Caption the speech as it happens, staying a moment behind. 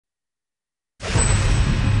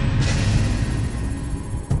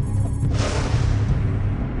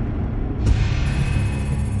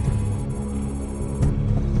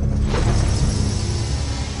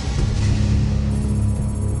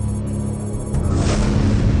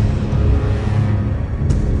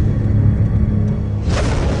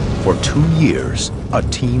For 2 years, a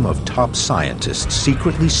team of top scientists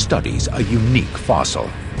secretly studies a unique fossil.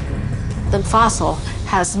 The fossil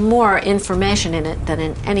has more information in it than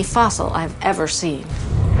in any fossil I've ever seen.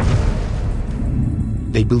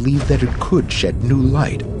 They believe that it could shed new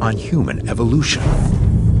light on human evolution.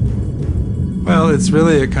 Well, it's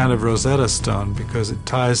really a kind of Rosetta Stone because it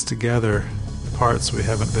ties together parts we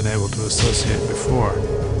haven't been able to associate before.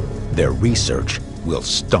 Their research will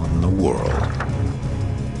stun the world.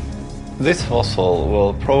 This fossil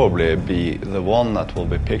will probably be the one that will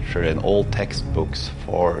be pictured in all textbooks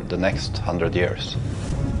for the next 100 years.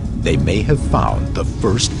 They may have found the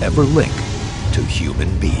first ever link to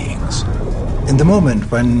human beings. In the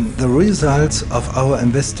moment when the results of our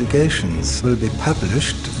investigations will be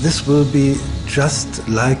published, this will be just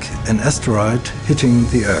like an asteroid hitting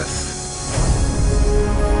the Earth.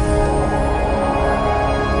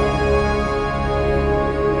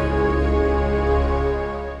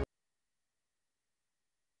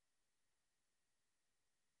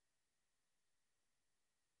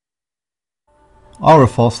 Our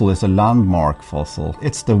fossil is a landmark fossil.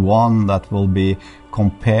 It's the one that will be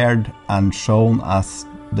compared and shown as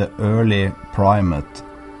the early primate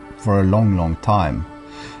for a long, long time.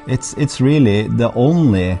 It's really the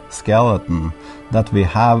only skeleton that we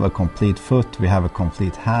have a complete foot, we have a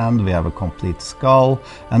complete hand, we have a complete skull,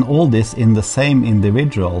 and all this in the same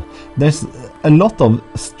individual. There's a lot of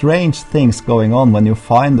strange things going on when you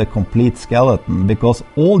find a complete skeleton, because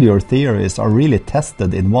all your theories are really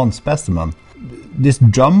tested in one specimen. This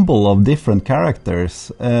jumble of different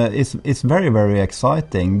characters is very, very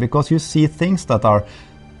exciting, because you see things that are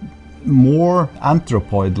more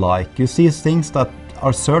anthropoid-like. You see things that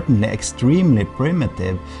are certainly extremely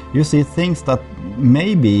primitive. You see things that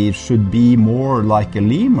maybe should be more like a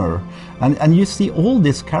lemur. And you see all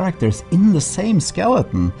these characters in the same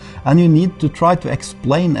skeleton. And you need to try to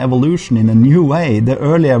explain evolution in a new way, the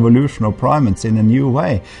early evolution of primates in a new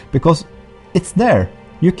way, because it's there.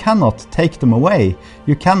 You cannot take them away.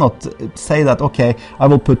 You cannot say that, okay, I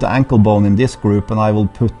will put the ankle bone in this group and I will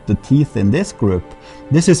put the teeth in this group.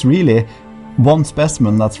 This is really one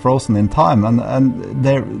specimen that's frozen in time,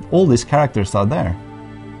 and all these characters are there.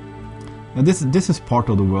 And this is part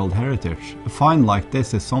of the world heritage. A find like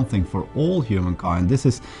this is something for all humankind. This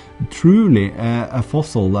is truly a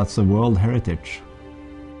fossil that's a world heritage.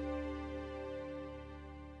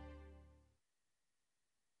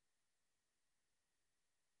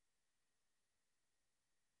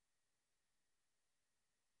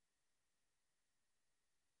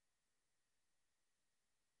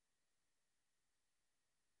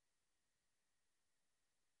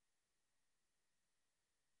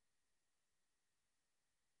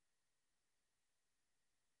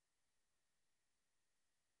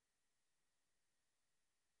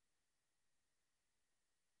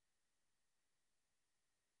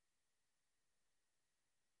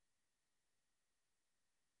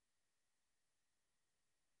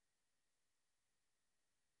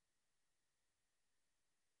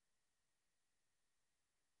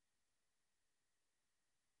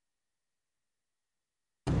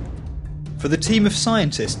 For the team of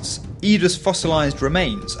scientists, Ida's fossilised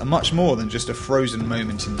remains are much more than just a frozen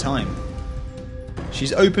moment in time.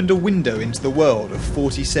 She's opened a window into the world of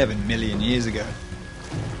 47 million years ago.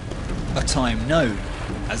 A time known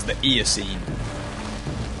as the Eocene.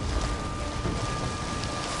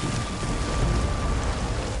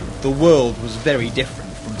 The world was very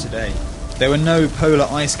different from today. There were no polar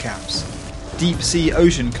ice caps. Deep sea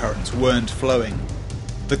ocean currents weren't flowing.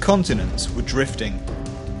 The continents were drifting.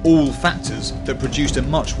 All factors that produced a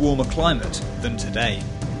much warmer climate than today.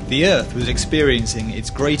 The Earth was experiencing its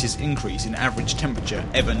greatest increase in average temperature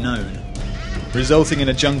ever known, resulting in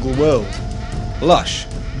a jungle world, lush,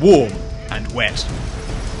 warm and wet.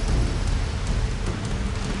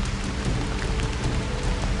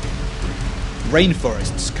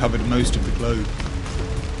 Rainforests covered most of the globe.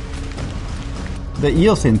 The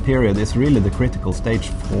Eocene period is really the critical stage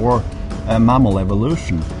for mammal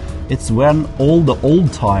evolution. It's when all the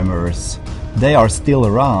old-timers, they are still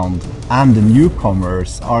around, and the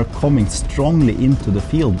newcomers are coming strongly into the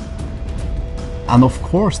field. And of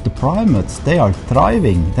course the primates, they are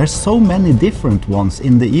thriving. There's so many different ones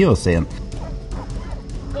in the Eocene.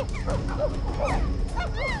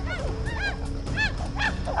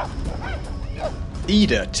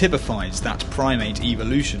 Ida typifies that primate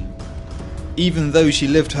evolution. Even though she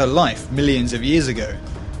lived her life millions of years ago,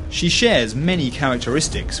 she shares many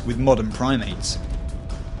characteristics with modern primates.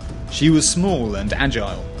 She was small and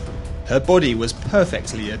agile. Her body was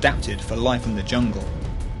perfectly adapted for life in the jungle.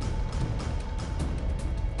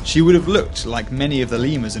 She would have looked like many of the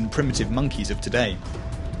lemurs and primitive monkeys of today.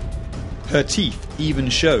 Her teeth even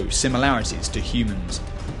show similarities to humans.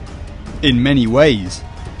 In many ways,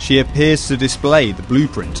 she appears to display the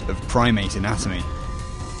blueprint of primate anatomy.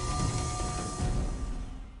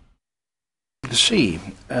 To see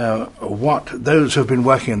what those who have been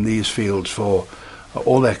working in these fields for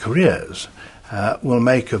all their careers will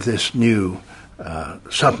make of this new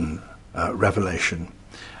sudden revelation.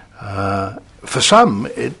 For some,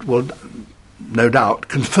 it will no doubt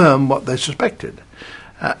confirm what they suspected.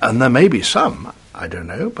 And there may be some, I don't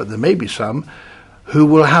know, but there may be some who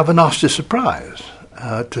will have a nasty surprise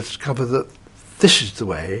to discover that this is the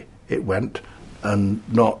way it went and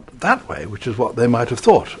not that way, which is what they might have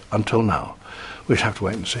thought until now. We shall have to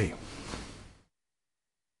wait and see.